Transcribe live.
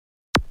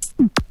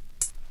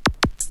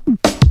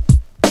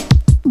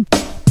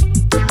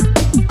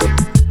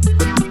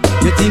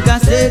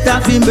state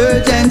of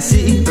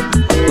emergency,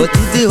 but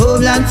it's the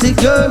homeland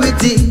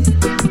security.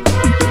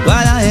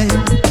 While I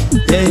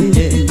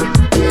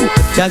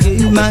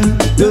give man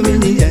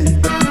dominion.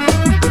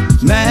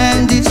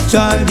 Man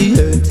destroy the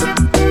earth.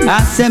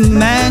 I say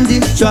man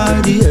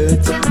destroy the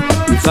earth.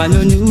 If I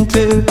know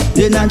nuclear,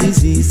 then I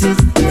diseases.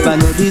 If I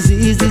know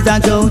diseases, I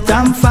drought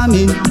and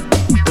famine.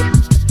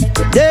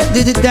 They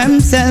did it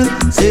themselves,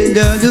 say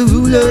they're the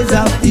rulers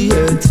of the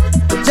earth.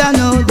 Jah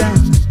know that.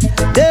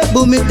 They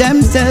boom it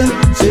themselves,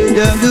 say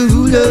they're the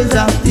rulers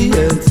of the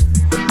earth.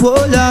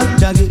 Oh Lord,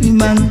 Jah give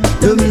man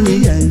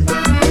dominion.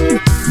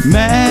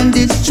 Man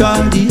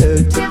destroy the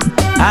earth.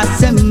 I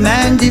say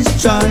man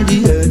destroy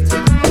the earth.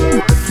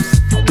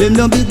 Them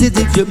no business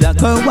if you're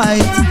black or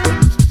white.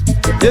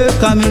 They're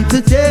coming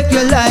to take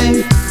your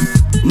life.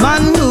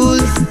 Man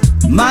rules,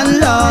 man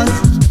laws.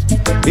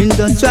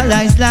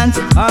 Industrialized lands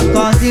are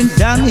causing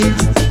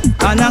damage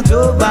on a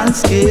global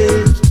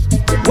scale.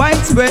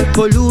 Widespread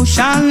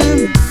pollution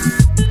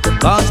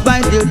caused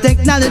by their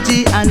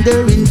technology and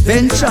their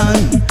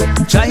invention,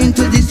 trying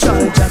to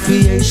destroy the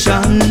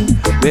creation.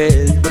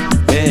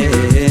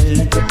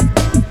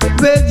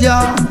 Well,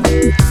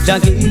 Jah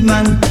give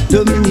man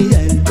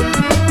dominion.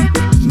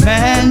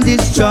 Man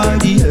destroy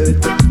the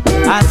earth.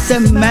 I say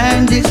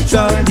man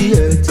destroy the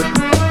earth.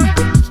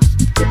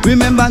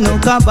 Remember no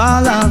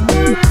Kabbalah,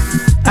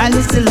 I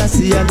still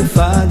see the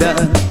Father.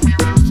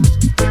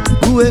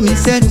 Who me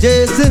said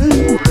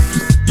Jason,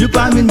 you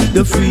coming with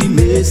the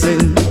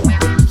Freemason.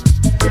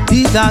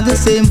 These are the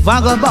same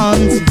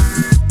vagabonds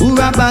who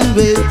rap and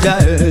rape the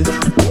earth.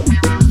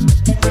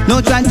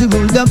 No trying to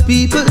rule the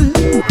people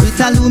with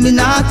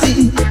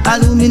Illuminati,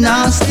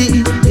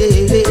 Illuminati.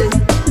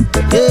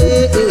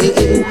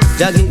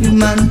 Jah give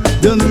man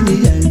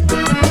dominion.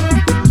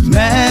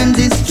 Man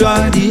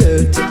destroy the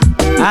earth.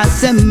 I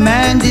say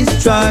man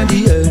destroy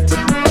the earth.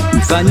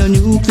 If I know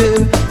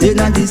nuclear, then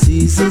I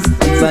diseases.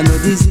 If I know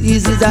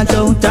diseases, I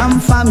drought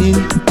and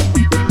famine.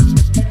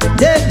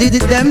 They did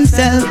it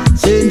themselves,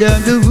 say they're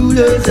the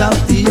rulers of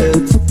the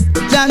earth.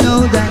 Jah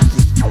know that.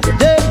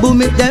 They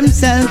boom it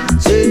themselves,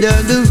 say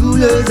they're the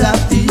rulers of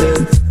the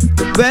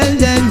earth. Well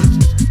then,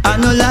 I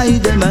no lie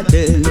them a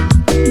tell.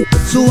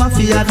 So if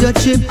you have your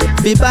chip,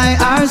 we buy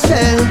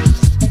ourselves.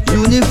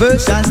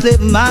 Universal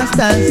slave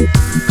masters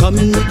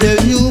coming with their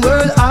new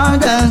world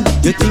order.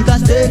 You think a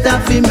state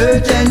of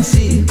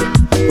emergency,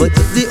 but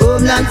it's the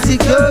homeland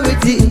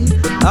security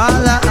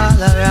all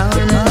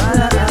around.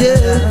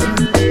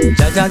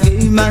 Yeah, Jah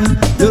give man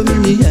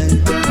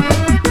dominion.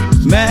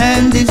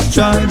 Man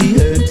destroy the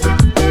earth.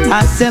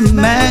 I say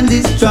man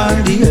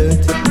destroy the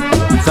earth.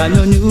 If I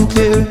know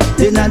nuclear,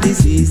 then I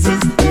diseases.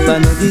 If I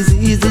know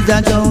diseases,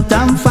 I drought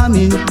and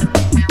famine.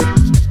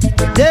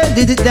 They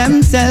did it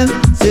themselves,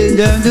 say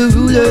they're the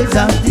rulers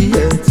of the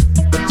earth.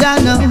 Jah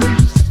know.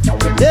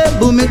 They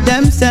boom it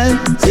themselves,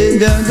 say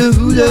they're the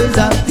rulers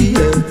of the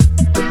earth.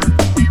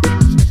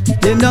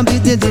 Them no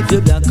business if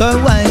you're black or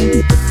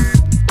white.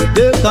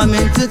 They're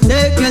coming to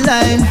take your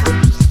life.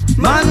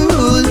 Man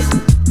rules,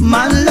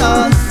 man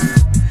laws.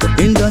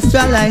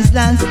 Industrialized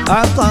lands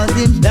are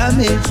causing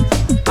damage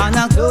on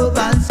a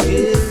global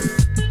scale.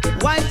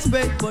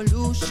 Widespread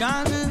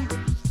pollution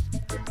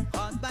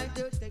caused by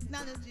their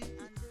technology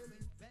and